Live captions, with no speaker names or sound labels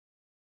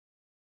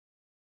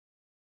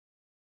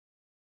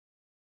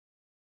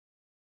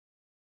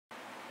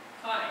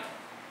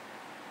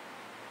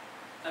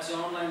As an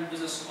online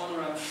business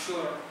owner, I'm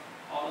sure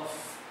all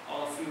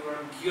of you are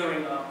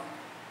gearing up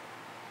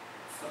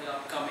for the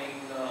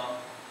upcoming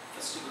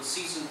festival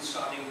season,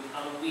 starting with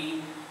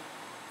Halloween,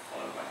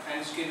 followed by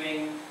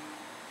Thanksgiving,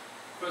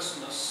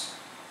 Christmas,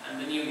 and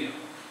the New Year.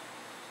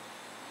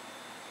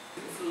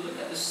 If you look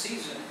at the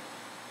season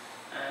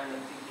and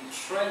the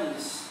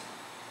trends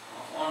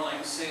of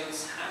online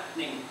sales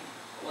happening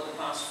over the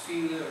past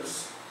few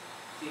years,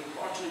 the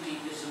opportunity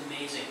is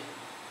amazing.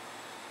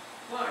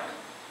 But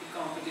the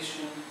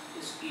competition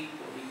is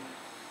equally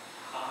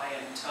high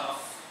and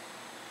tough,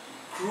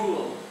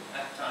 cruel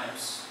at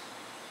times.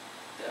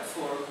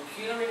 Therefore,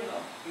 gearing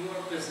up your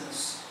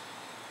business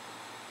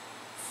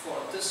for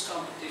this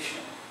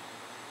competition,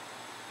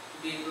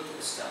 to be able to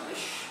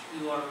establish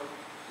your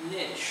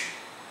niche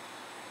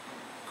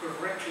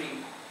correctly,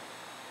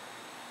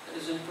 that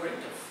is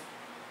imperative.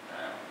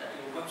 That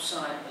your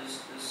website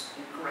is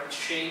in correct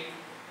shape,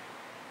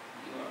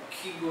 your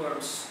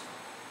keywords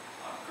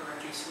are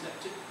correctly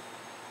selected,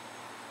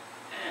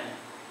 and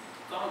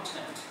the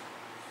content,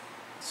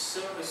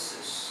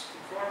 services,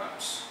 the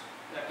products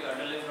that you are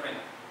delivering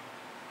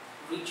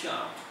reach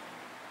out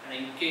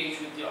and engage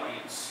with the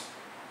audience.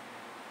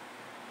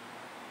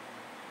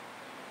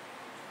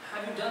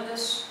 Have you done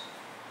this?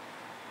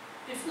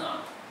 If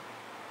not,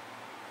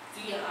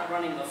 we are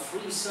running a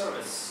free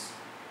service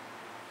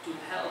to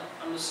help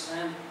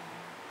understand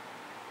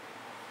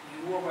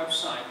your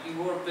website,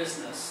 your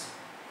business,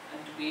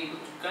 and to be able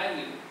to guide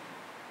you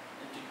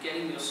into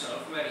getting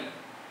yourself ready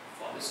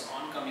for this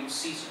oncoming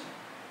season.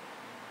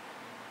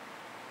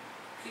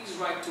 Please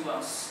write to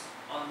us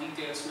on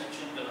details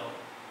mentioned below,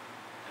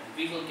 and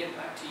we will get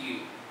back to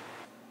you.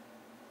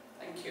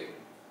 Thank you.